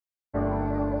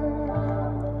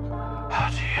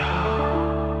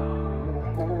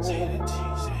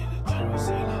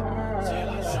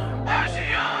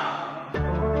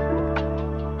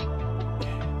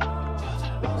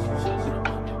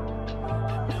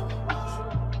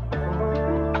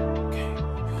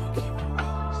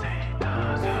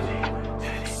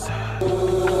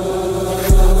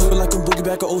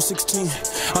Back at 016,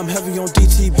 I'm heavy on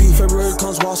DTB. February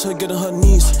comes, watch her get on her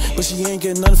knees, but she ain't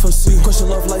getting nothing from C. Question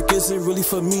love like, is it really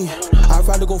for me? I'd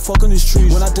rather go fuck on these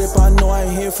trees. When I dip, I know I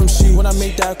ain't hear from she. When I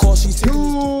make that call, she's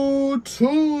taking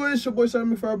it's your boy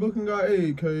Sammy Fire Booking Guy,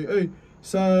 aka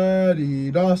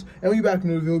Cedii, and we back in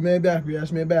the review, man. Back,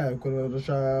 reaction, man. Back with another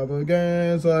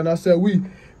extravaganza, and I said we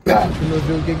back in the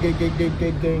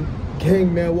review,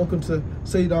 gang, man. Welcome to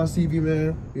Cedii TV,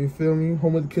 man. You feel me?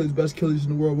 Home of the killers, best killers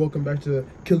in the world. Welcome back to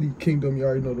Killy Kingdom. You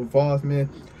already know the vibes, man.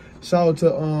 Shout out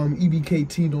to EBK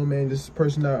Tino, man. This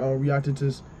person that reacted to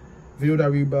this video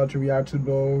that we about to react to,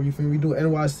 though. You feel me? We do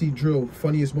NYC drill,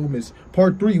 funniest moments.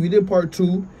 Part 3. We did part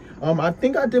 2. I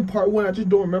think I did part 1. I just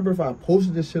don't remember if I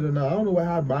posted this shit or not. I don't know what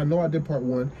happened, but I know I did part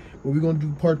 1. But we're gonna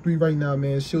do part 3 right now,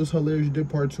 man. Shit was hilarious. You did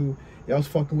part 2. Y'all was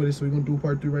fucking with it, so we're gonna do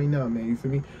part 3 right now, man. You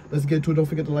feel me? Let's get to it. Don't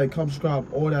forget to like, comment,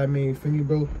 subscribe, all that, man. You feel me,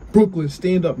 bro? Brooklyn,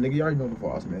 stand up, nigga. You already know the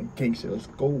vibes, man. Gang shit, let's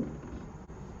go.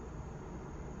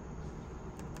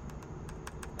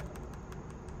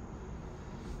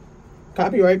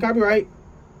 Copyright.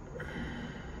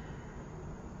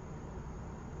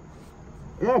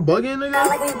 Am I bugging, nigga?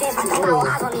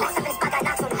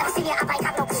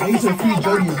 Nigga said free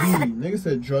Druggy B. Nigga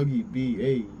said Druggy B.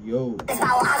 Hey, yo.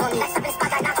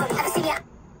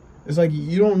 It's like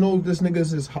you don't know if this nigga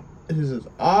is his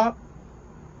op.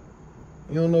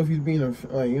 You don't know if he's being a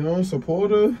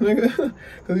supporter, nigga.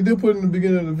 Cause he did put in the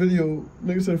beginning of the video,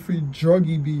 nigga said free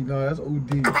Druggy B. Nah, that's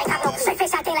OD.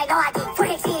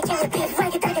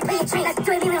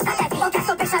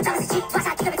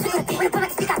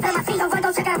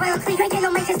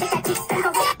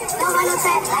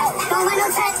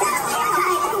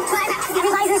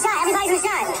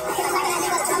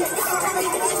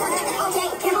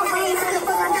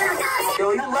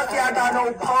 Yo, you lucky I got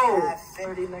no pole.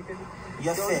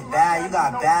 Your fit bad, you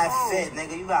got bad fit,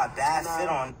 nigga. You got bad fit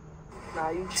on. Nah,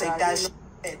 you try. Take that shit,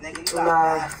 nigga. You got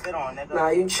bad fit on, nigga. Nah,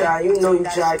 you try. You know you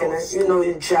jacking it. You know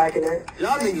you jacking it.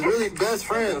 Y'all niggas really best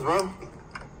friends, bro.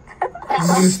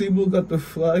 Nigga, C-Blue got the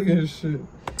flag and shit.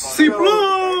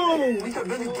 C-Blue! We can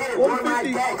really get it. One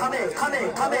like that. Come in.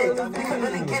 We can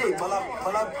really get it. Pull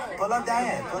up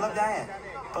Diane.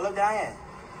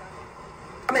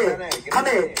 Come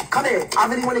in. I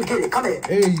really want to get it. Come in.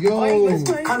 Hey, yo.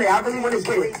 Come here. I really want to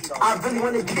get it. Alright,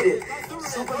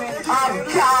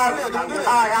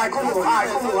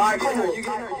 come on. You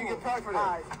get paid for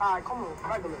that. Alright, come on.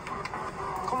 Regular.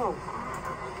 Come on.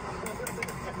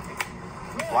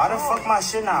 Why the fuck my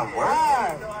shit not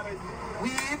working?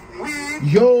 Weave.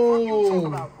 Yo.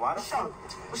 Why the fuck?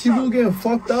 C-Blue getting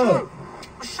fucked up.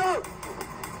 What's up?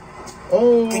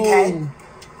 Oh. PK.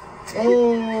 Oh.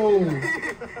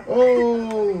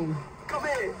 Come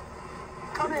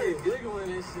in.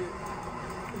 Giggling and shit.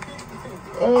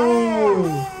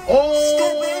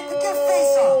 Stupid, pick your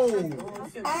face up.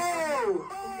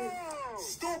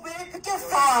 Stupid, pick your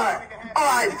face up.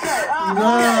 Alright, bet.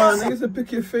 Nah, nigga said pick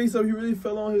your face up. He really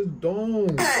fell on his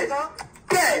dome.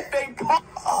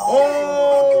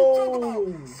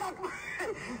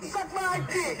 Suck my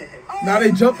dick. Now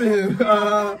they jumping him.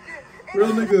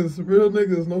 Real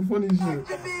niggas, no funny shit.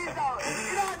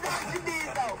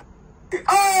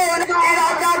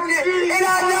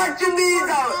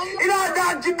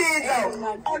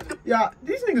 Yeah,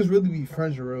 these niggas really be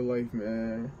friends in real life,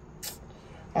 man.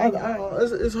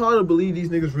 It's hard to believe these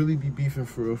niggas really be beefing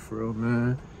for real,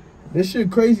 man. This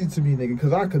shit crazy to me, nigga,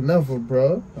 cause I could never,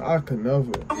 bro. I could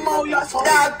never.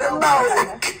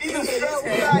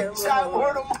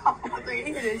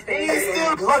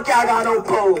 Lucky I got no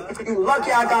pole. You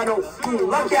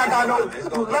lucky.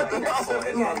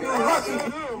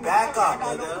 Back up,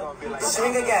 nigga.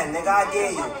 Swing again, nigga. I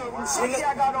dare you. Swing it.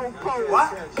 What?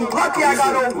 You lucky I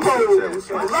got no pole.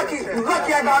 You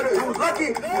lucky I got no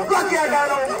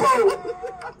pole.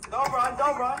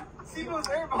 Don't run. C-Blue's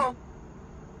airball.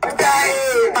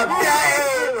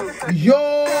 Yo!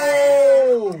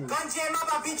 Gun jam up,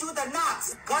 I beat you with the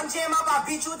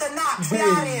knocks. We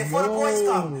out here for the boys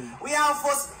come. We out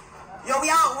for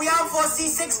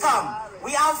C6 come.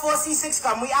 We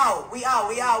out.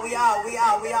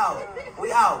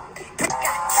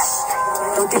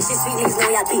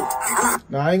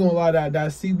 Nah, I ain't gonna lie,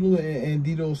 that C-Blue and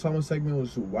Dito summer segment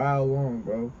was wild long,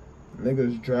 bro.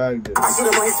 Niggas dragged it.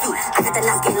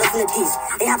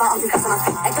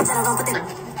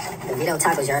 burrito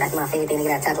tacos, yo. That's my favorite thing to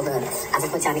get at Taco Bell. I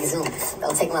just put y'all niggas Zoom.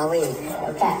 Don't take my weed.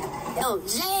 Okay. Yo,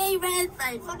 J Red,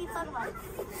 like, fucking talk about it.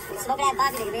 Smoke that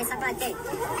Bobby nigga, man. Suck my dick.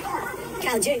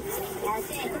 Cow J.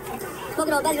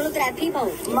 Smoking on Belly, look at that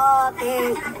peephole.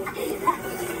 Motherfucker.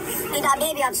 Ain't that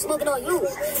baby, I'm smoking on you.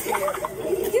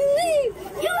 You leave.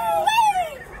 You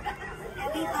leave. And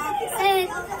we fucking said,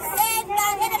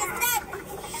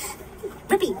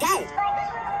 Rippy dead.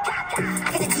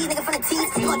 I get a G nigga from the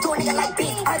teeth. You gon' do a nigga like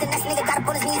beef. Heard the next nigga got up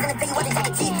on his knees in the video, watching take a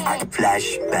teeth.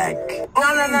 Flashback.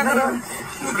 No.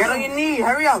 Get on your knee.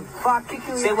 Hurry up. Fuck, kick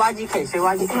you. Say YGK. Say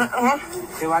YGK.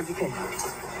 Say YGK.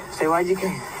 Say YGK.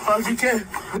 YGK.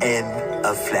 And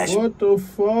a flash. What the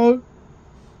fuck?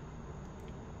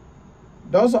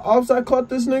 That was an offside caught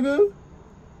this nigga?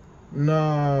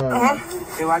 Nah.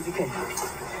 Say YGK.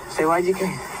 Say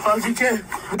YGK. YGK.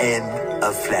 And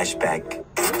a flashback.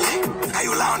 How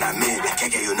you lie on that man?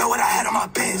 KK, you know what I had on my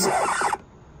pants.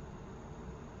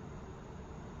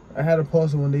 I had to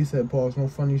pause it when they said pause. No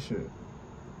funny shit.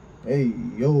 Hey,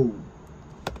 yo.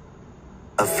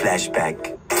 A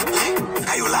flashback.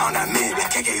 How you lie on that man?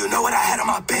 KK, you know what I had on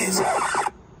my pants.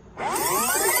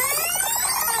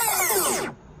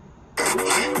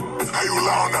 How you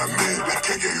lie on that man?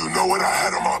 KK, you know what I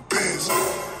had on my pants.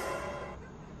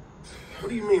 What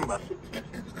do you mean by that?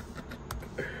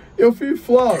 Yo, feet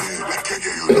flop. KK,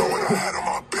 you know what I had on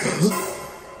my pants.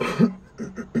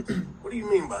 What do you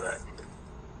mean by that?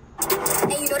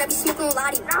 Hey, you know that we smoking on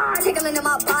Lottie. Tickling in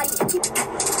my body.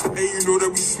 Hey, you know that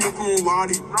we smoking on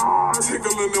Lottie.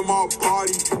 Tickling in my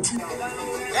body.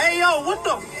 Hey, yo, what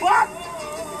the fuck?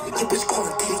 You bitch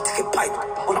calling Diddy to get pipe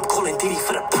when I'm calling Diddy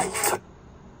for the pipe.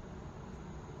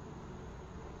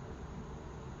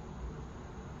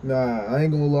 Nah, I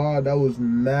ain't gonna lie, that was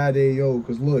mad AO.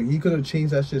 Cause look, he could have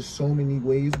changed that shit so many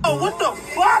ways. Oh, what the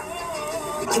fuck?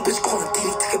 You bitch calling Diddy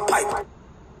to get pipe.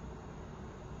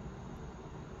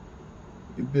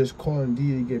 You bitch calling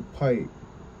Diddy to get pipe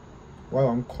while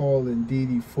I'm calling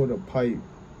Diddy for the pipe.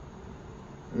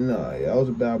 Nah, yeah, that was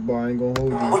a bad bar. I ain't gonna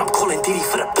hold you. When I'm calling Diddy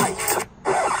for the pipe.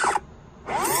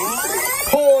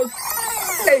 Pause.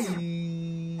 Hey.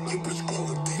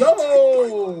 Yo.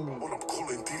 When I'm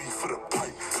calling Diddy for the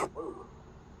pipe.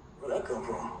 Where'd that come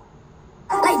from?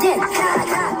 Like that.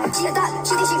 She a thought.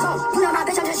 She think she wrong. You know my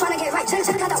bitch, I'm just trying to get right.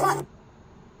 Check out that what?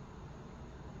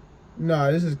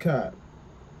 Nah, this is cap.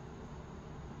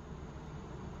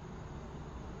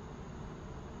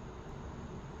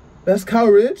 That's Kyle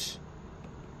Rich?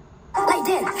 Like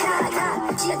that.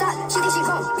 She a thought. She think she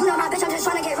wrong. You know my bitch, I'm just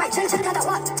trying to get right. Check out that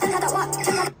what? Check out that what?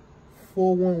 Check out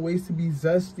 4-1 ways to be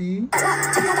zesty. that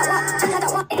what? Check out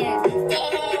that what? Check out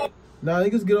that what? Nah,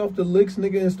 niggas get off the licks,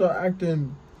 nigga, and start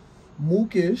acting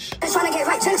mookish. Just trying to get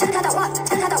right. Check out that what?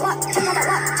 Check out that what? Check out that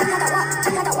what? Check out that what?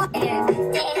 Check out that what?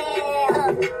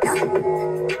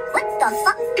 What the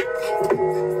fuck?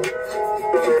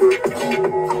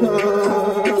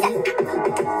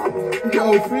 Yo,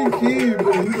 free key,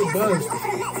 bro. You the best.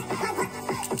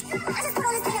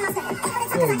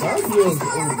 Yo, that feels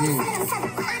OD.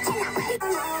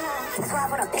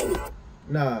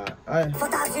 Nah, For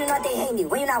thoughts, you know they hate me.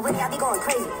 When you're not with me, I be going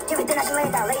crazy. Everything I should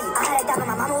lay down lazy. I had it down with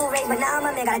my mama who raised, but now I'm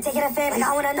a man. Gotta take care of family.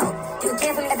 I wanna know. You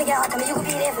care for me, let me get hard. Tell me you can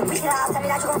be there for me. Reach it out. Tell me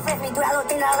that you gon' friend me. Do that little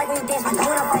thing that I like when you dance. I don't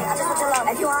wanna fight. I just want your love.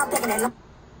 If you want, I'm picking it.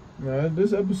 nah,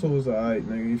 this episode was alright,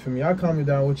 nigga. You feel me? Y'all comment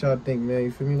down what y'all think, man.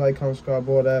 You feel me? Like, comment, subscribe,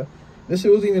 all that. This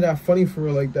shit wasn't even that funny for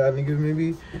real like that,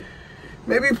 nigga.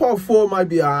 Maybe part 4 might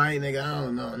be alright, nigga. I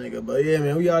don't know, nigga. But yeah,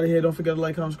 man, we out of here. Don't forget to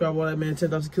like, comment, subscribe, all that, man.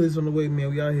 10,000 kills on the way, man.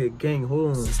 We out here, gang.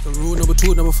 Hold on. The rule number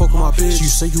 2, never fuck with my bitch. You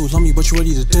say you love me, but you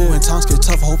ready to dip. When times get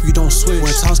tough, I hope you don't switch.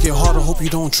 When times get harder, hope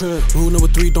you don't trip. Rule number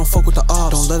 3, don't fuck with the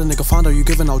ops. Don't let a nigga find out you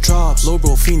giving out jobs. Low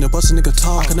bro, fiend, bust a nigga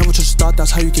top. I can never trust a thought,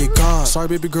 that's how you get God. Sorry,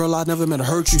 baby girl, I never meant to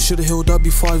hurt you. Should've healed up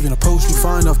before I even approached you.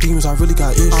 Fine enough demons, I really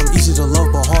got issues. I'm easy to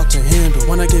love, but hard to handle.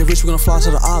 When I get rich, we gonna fly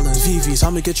to the islands. VVs,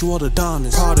 I'ma get you all the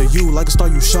diamonds. Proud of you, like a star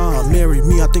you shine. Marry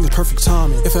me, I think it's perfect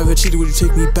timing. If I ever cheated, would you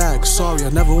take me back? Sorry, I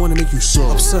never wanna make you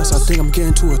so obsessed. I think I'm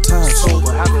getting too attached. So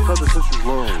what happened,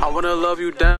 I wanna love you down.